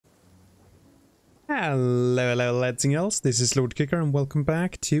Hello, hello, lads and girls. This is Lord Kicker, and welcome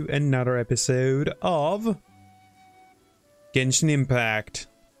back to another episode of Genshin Impact.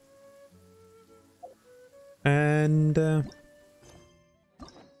 And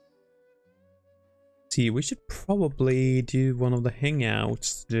see, we should probably do one of the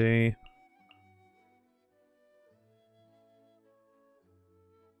hangouts today.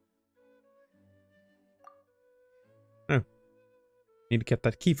 Oh, need to get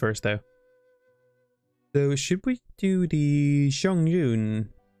that key first, though. So, should we do the Xiangyun?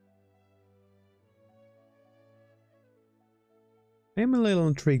 I am a little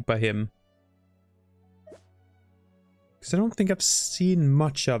intrigued by him. Because I don't think I've seen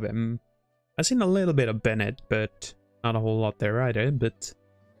much of him. I've seen a little bit of Bennett, but not a whole lot there either, but...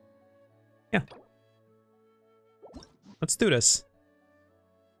 yeah. Let's do this.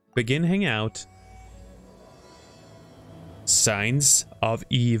 Begin hangout. Signs of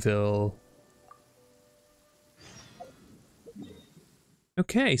Evil.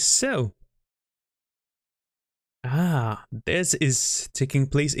 Okay, so... this is taking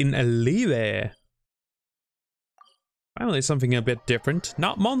place in Alive. Finally something a bit different.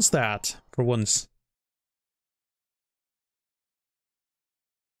 Not Mondstadt, for once.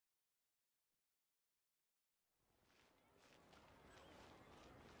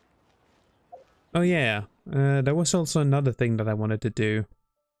 Oh yeah, there was also another thing that I wanted to do.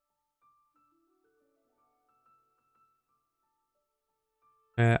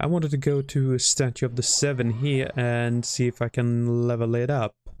 I wanted to go to a Statue of the Seven here and see if I can level it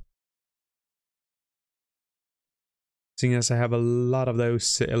up. Seeing as I have a lot of those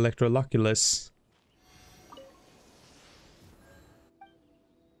Electroloculus.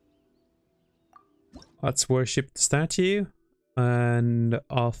 Let's worship the statue and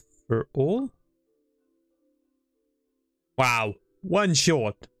offer all. Wow, one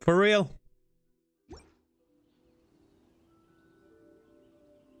shot, for real?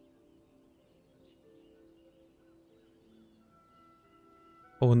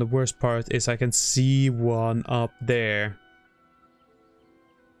 Oh, and the worst part is I can see one up there.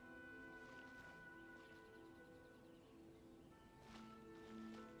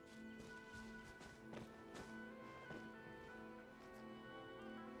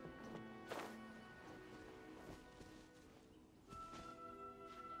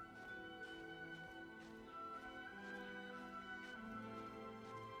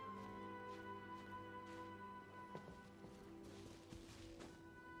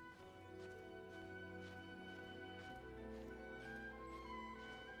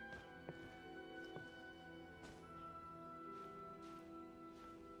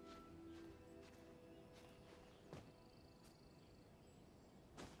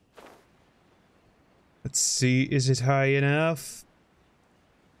 Let's see, is it high enough?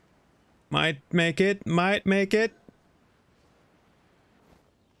 Might make it, might make it.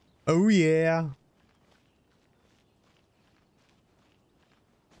 Oh yeah.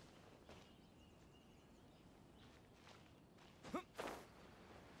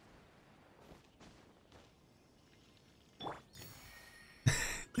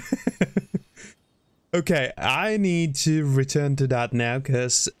 Okay, I need to return to that now,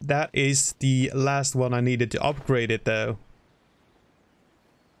 because that is the last one I needed to upgrade it, though.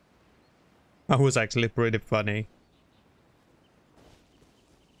 That was actually pretty funny.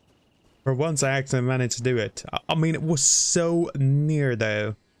 For once, I actually managed to do it. I mean, it was so near,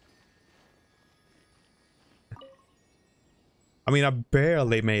 though. I mean, I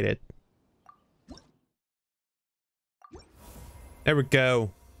barely made it. There we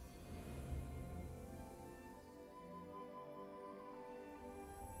go.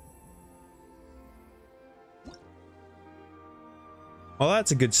 Well,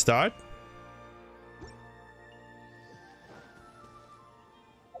 that's a good start.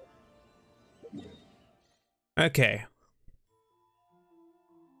 Okay.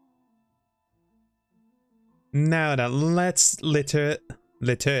 Now then, let's return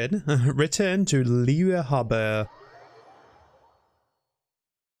to Liyue Harbor.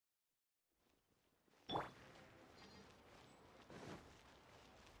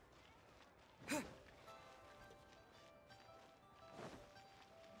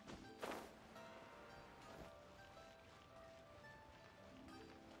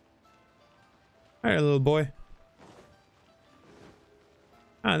 Hi, little boy.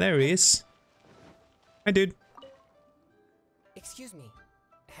 Ah, there he is. Hi, dude. Excuse me,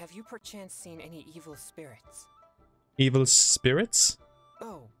 have you perchance seen any evil spirits? Evil spirits?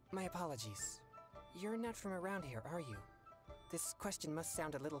 Oh, my apologies. You're not from around here, are you? This question must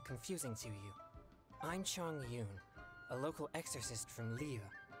sound a little confusing to you. I'm Chong Yoon, a local exorcist from Liyue.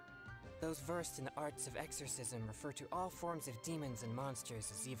 Those versed in the arts of exorcism refer to all forms of demons and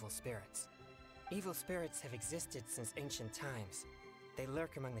monsters as evil spirits. Evil spirits have existed since ancient times. They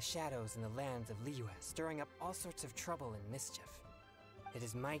lurk among the shadows in the lands of Liyue, stirring up all sorts of trouble and mischief. It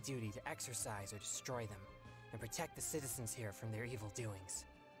is my duty to exorcise or destroy them, and protect the citizens here from their evil doings.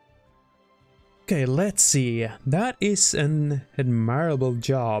 Okay, let's see. That is an admirable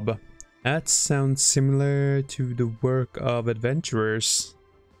job. That sounds similar to the work of adventurers.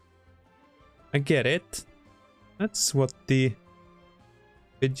 I get it. That's what the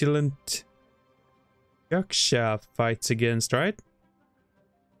vigilant Yaksha fights against, right?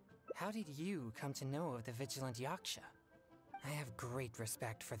 How did you come to know of the Vigilant Yaksha? I have great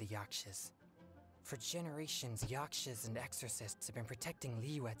respect for the Yakshas. For generations, Yakshas and exorcists have been protecting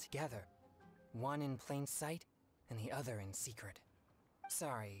Liyue together. One in plain sight, and the other in secret.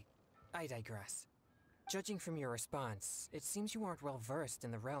 Sorry, I digress. Judging from your response, it seems you aren't well versed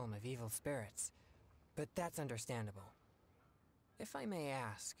in the realm of evil spirits. But that's understandable. If I may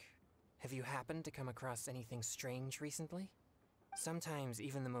ask, have you happened to come across anything strange recently? Sometimes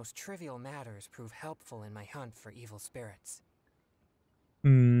even the most trivial matters prove helpful in my hunt for evil spirits.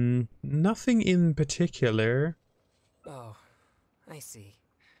 Nothing in particular. Oh, I see.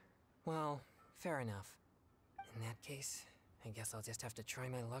 Well, fair enough. In that case, I guess I'll just have to try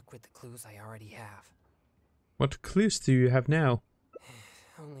my luck with the clues I already have. What clues do you have now?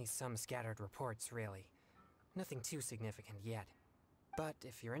 Only some scattered reports, really. Nothing too significant yet. But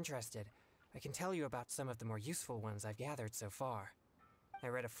if you're interested, I can tell you about some of the more useful ones I've gathered so far. I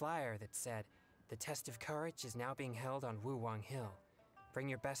read a flyer that said, "The test of courage is now being held on Wuwang Hill. Bring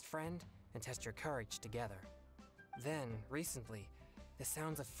your best friend and test your courage together." Then, recently, the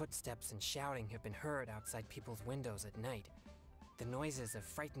sounds of footsteps and shouting have been heard outside people's windows at night. The noises have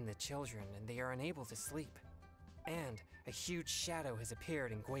frightened the children and they are unable to sleep. And a huge shadow has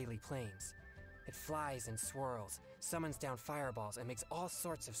appeared in Guili Plains. It flies and swirls, summons down fireballs, and makes all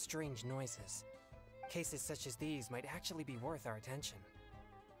sorts of strange noises. Cases such as these might actually be worth our attention.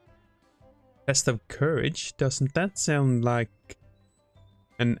 Test of courage? Doesn't that sound like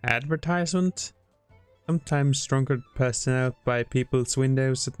an advertisement? Sometimes stronger passing out by people's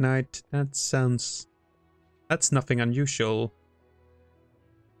windows at night. That's nothing unusual.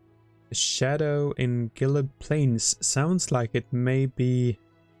 The shadow in Guili Plains sounds like it may be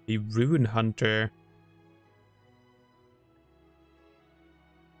the Ruin Hunter.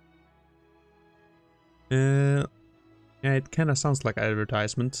 Yeah, it kinda sounds like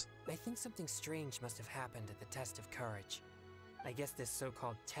advertisement. I think something strange must have happened at the test of courage. I guess this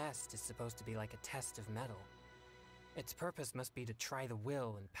so-called test is supposed to be like a test of metal. Its purpose must be to try the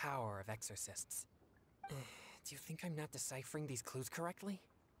will and power of exorcists. Do you think I'm not deciphering these clues correctly?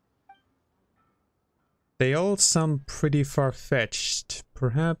 They all sound pretty far-fetched.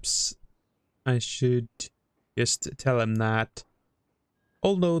 Perhaps I should just tell him that.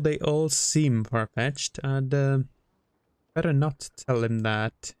 Although they all seem far-fetched, I'd better not tell him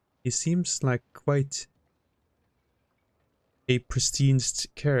that. He seems like quite a pristine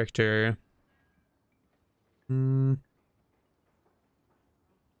character.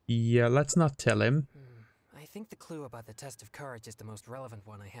 Yeah, let's not tell him. I think the clue about the test of courage is the most relevant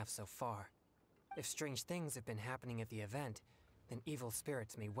one I have so far. If strange things have been happening at the event, then evil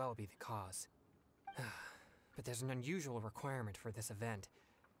spirits may well be the cause. But there's an unusual requirement for this event.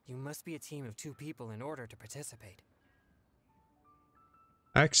 You must be a team of 2 people in order to participate.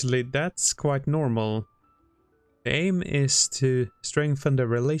 Actually, that's quite normal. The aim is to strengthen the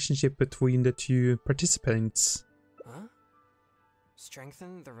relationship between the 2 participants. Huh?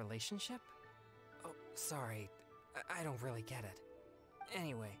 Strengthen the relationship? Oh, sorry. I don't really get it.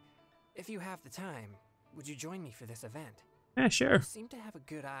 Anyway, if you have the time, would you join me for this event? Yeah, sure. You seem to have a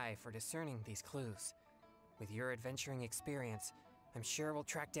good eye for discerning these clues. With your adventuring experience, I'm sure we'll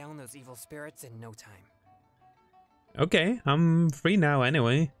track down those evil spirits in no time. Okay, I'm free now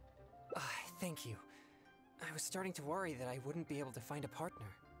anyway. Thank you. I was starting to worry that I wouldn't be able to find a partner.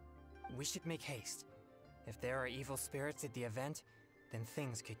 We should make haste. If there are evil spirits at the event, then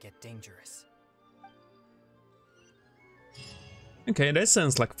things could get dangerous. Okay, that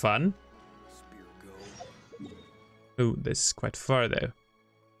sounds like fun. Oh, this is quite far though.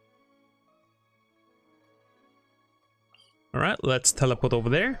 Alright, let's teleport over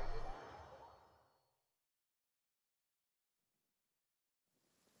there.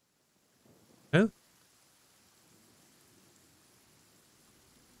 Oh.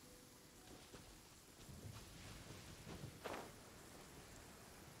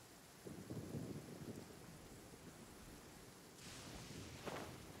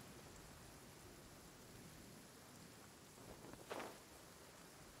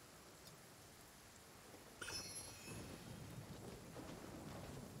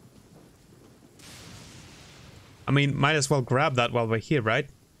 I mean, might as well grab that while we're here, right?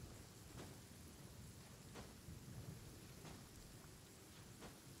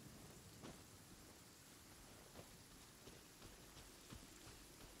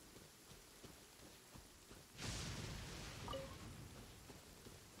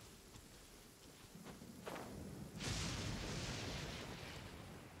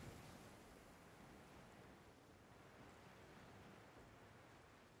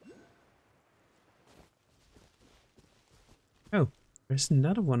 Oh, there's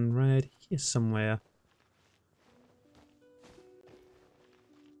another one right here somewhere.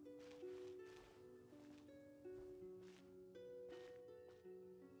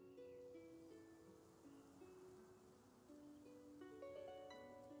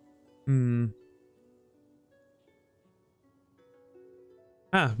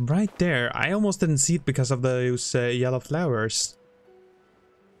 Ah, right there. I almost didn't see it because of those yellow flowers.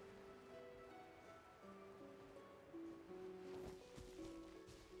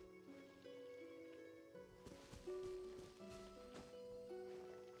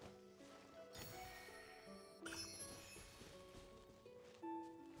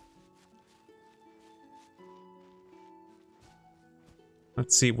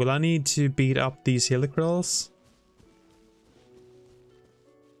 Let's see, will I need to beat up these helicrals?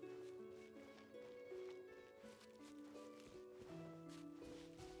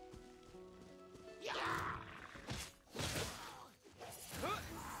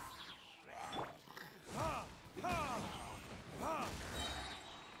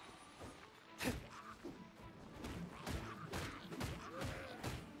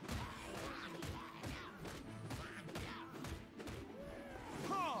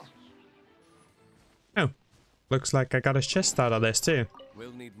 Oh, looks like I got a chest out of this too.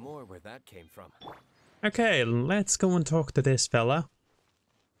 We'll need more where that came from. Okay, let's go and talk to this fella.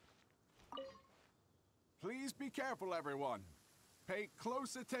 Please be careful, everyone. Pay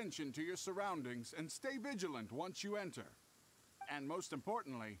close attention to your surroundings and stay vigilant once you enter. And most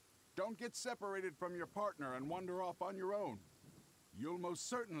importantly, don't get separated from your partner and wander off on your own. You'll most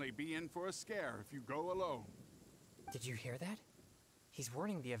certainly be in for a scare if you go alone. Did you hear that? He's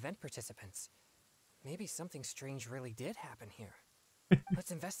warning the event participants. Maybe something strange really did happen here.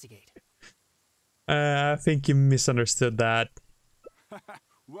 Let's investigate. I think you misunderstood that.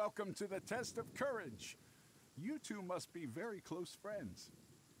 Welcome to the test of courage. You two must be very close friends.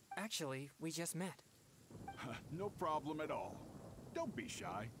 Actually, we just met. No problem at all. Don't be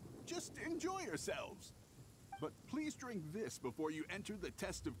shy. Just enjoy yourselves. But please drink this before you enter the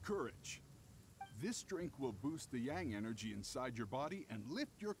test of courage. This drink will boost the yang energy inside your body and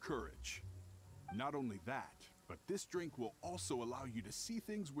lift your courage. Not only that, but this drink will also allow you to see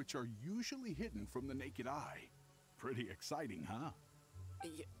things which are usually hidden from the naked eye. Pretty exciting, huh?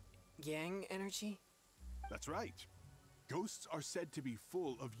 Yang energy? That's right. Ghosts are said to be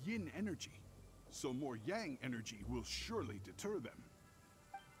full of yin energy, so more yang energy will surely deter them.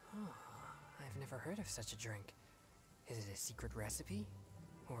 Oh, I've never heard of such a drink. Is it a secret recipe?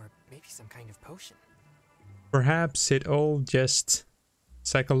 Or maybe some kind of potion? Perhaps it all just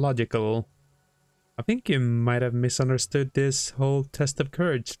psychological. I think you might have misunderstood this whole test of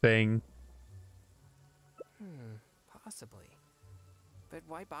courage thing. Possibly. But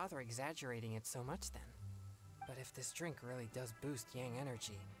why bother exaggerating it so much then? But if this drink really does boost yang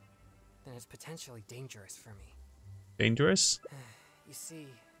energy, then it's potentially dangerous for me. Dangerous? You see,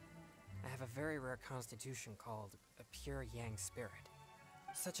 I have a very rare constitution called a pure yang spirit.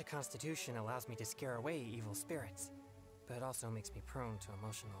 Such a constitution allows me to scare away evil spirits, but it also makes me prone to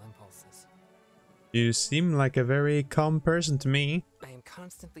emotional impulses. You seem like a very calm person to me. I am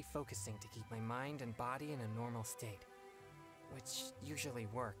constantly focusing to keep my mind and body in a normal state, which usually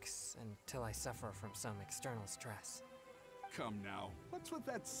works until I suffer from some external stress. Come now, what's with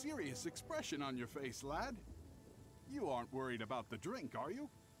that serious expression on your face, lad? You aren't worried about the drink, are you?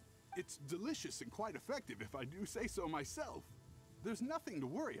 It's delicious and quite effective if I do say so myself. There's nothing to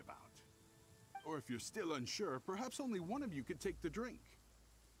worry about. Or if you're still unsure, perhaps only one of you could take the drink.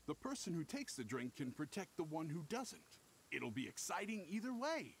 The person who takes the drink can protect the one who doesn't. It'll be exciting either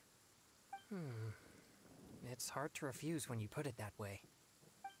way. It's hard to refuse when you put it that way.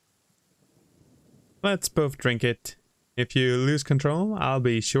 Let's both drink it. If you lose control, I'll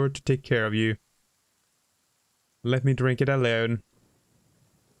be sure to take care of you. Let me drink it alone.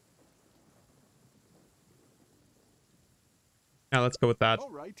 Now let's go with that.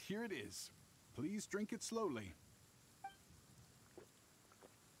 All right, here it is. Please drink it slowly.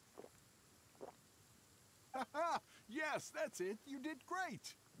 Haha! Yes, that's it. You did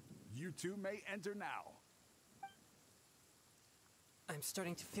great. You two may enter now. I'm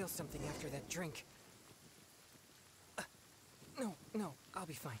starting to feel something after that drink. No, I'll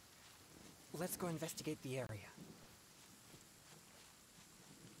be fine. Let's go investigate the area.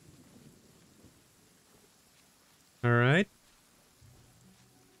 All right.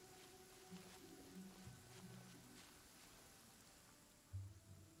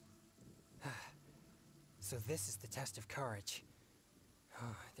 So this is the test of courage.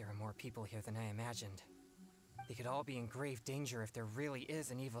 There are more people here than I imagined. They could all be in grave danger if there really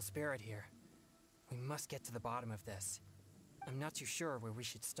is an evil spirit here. We must get to the bottom of this. I'm not too sure where we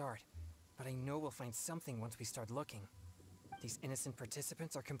should start, but I know we'll find something once we start looking. These innocent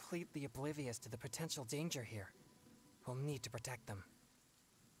participants are completely oblivious to the potential danger here. We'll need to protect them.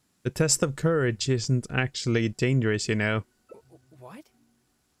 The test of courage isn't actually dangerous, you know. What?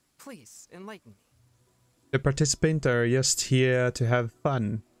 Please, enlighten me. The participants are just here to have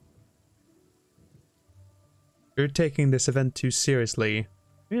fun. You're taking this event too seriously.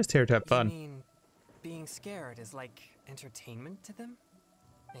 We're just here to have fun. You mean being scared is like entertainment to them?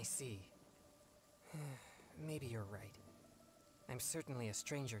 I see. Maybe you're right. I'm certainly a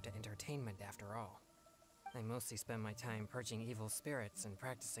stranger to entertainment after all. I mostly spend my time purging evil spirits and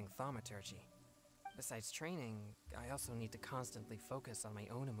practicing thaumaturgy. Besides training, I also need to constantly focus on my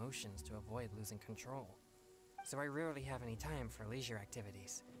own emotions to avoid losing control. So I rarely have any time for leisure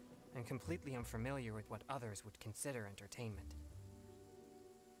activities. I'm completely unfamiliar with what others would consider entertainment.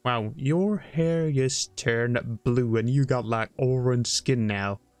 Wow, your hair just turned blue and you got like orange skin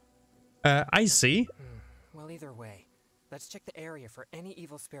now. I see. Well, either way, let's check the area for any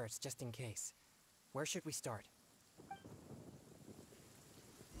evil spirits just in case. Where should we start?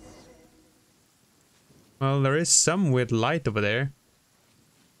 Well, there is some with light over there.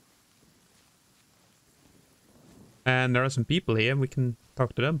 And there are some people here. We can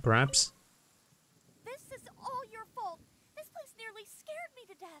talk to them, perhaps. This is all your fault. This place nearly scared me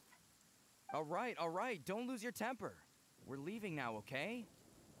to death. All right. Don't lose your temper. We're leaving now, okay?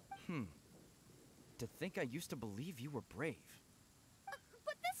 To think I used to believe you were brave.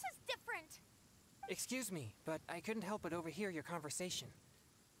 But this is different. Excuse me, but I couldn't help but overhear your conversation.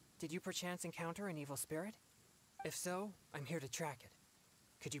 Did you perchance encounter an evil spirit? If so, I'm here to track it.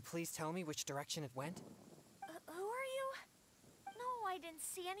 Could you please tell me which direction it went? Who are you? No, I didn't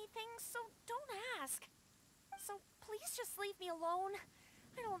see anything, so don't ask. So please just leave me alone.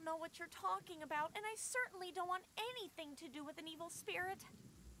 I don't know what you're talking about, and I certainly don't want anything to do with an evil spirit.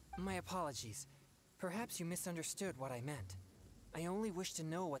 My apologies. Perhaps you misunderstood what I meant. I only wish to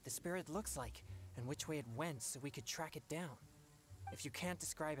know what the spirit looks like and which way it went so we could track it down. If you can't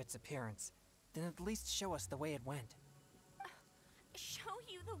describe its appearance, then at least show us the way it went. Show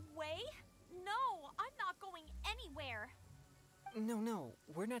you the way? No, I'm not going anywhere. No,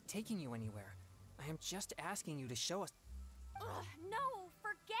 we're not taking you anywhere. I am just asking you to show us. No,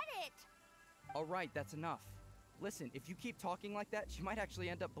 forget it. All right, that's enough. Listen, if you keep talking like that, she might actually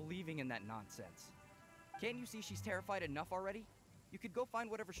end up believing in that nonsense. Can't you see she's terrified enough already? You could go find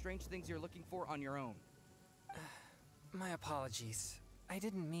whatever strange things you're looking for on your own. My apologies. I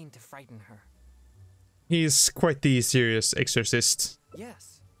didn't mean to frighten her. He's quite the serious exorcist.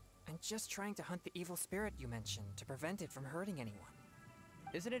 Yes, I'm just trying to hunt the evil spirit you mentioned to prevent it from hurting anyone.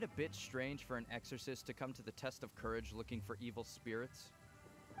 Isn't it a bit strange for an exorcist to come to the test of courage looking for evil spirits?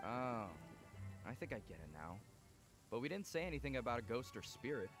 Oh, I think I get it now. But we didn't say anything about a ghost or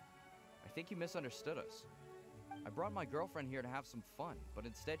spirit. I think you misunderstood us. I brought my girlfriend here to have some fun, but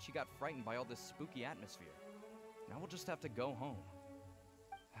instead she got frightened by all this spooky atmosphere. Now we'll just have to go home.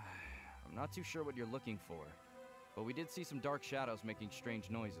 I'm not too sure what you're looking for, but we did see some dark shadows making strange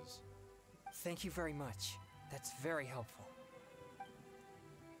noises. Thank you very much. That's very helpful.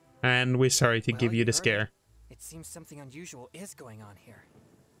 And we're sorry to give you the heard scare. It seems something unusual is going on here.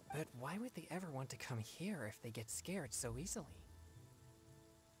 But why would they ever want to come here if they get scared so easily?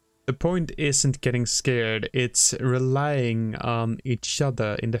 The point isn't getting scared, it's relying on each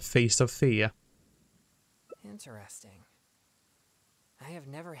other in the face of fear. Interesting. I have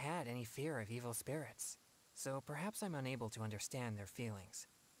never had any fear of evil spirits, so perhaps I'm unable to understand their feelings.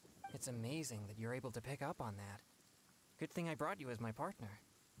 It's amazing that you're able to pick up on that. Good thing I brought you as my partner.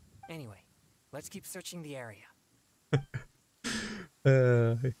 Anyway, let's keep searching the area.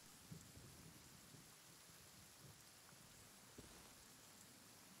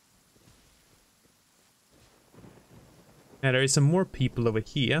 Now there is some more people over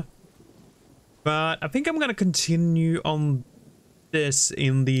here. But I think I'm gonna continue on this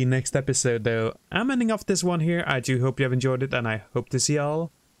in the next episode though. I'm ending off this one here. I do hope you have enjoyed it and I hope to see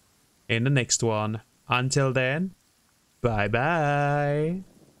y'all in the next one. Until then, bye bye.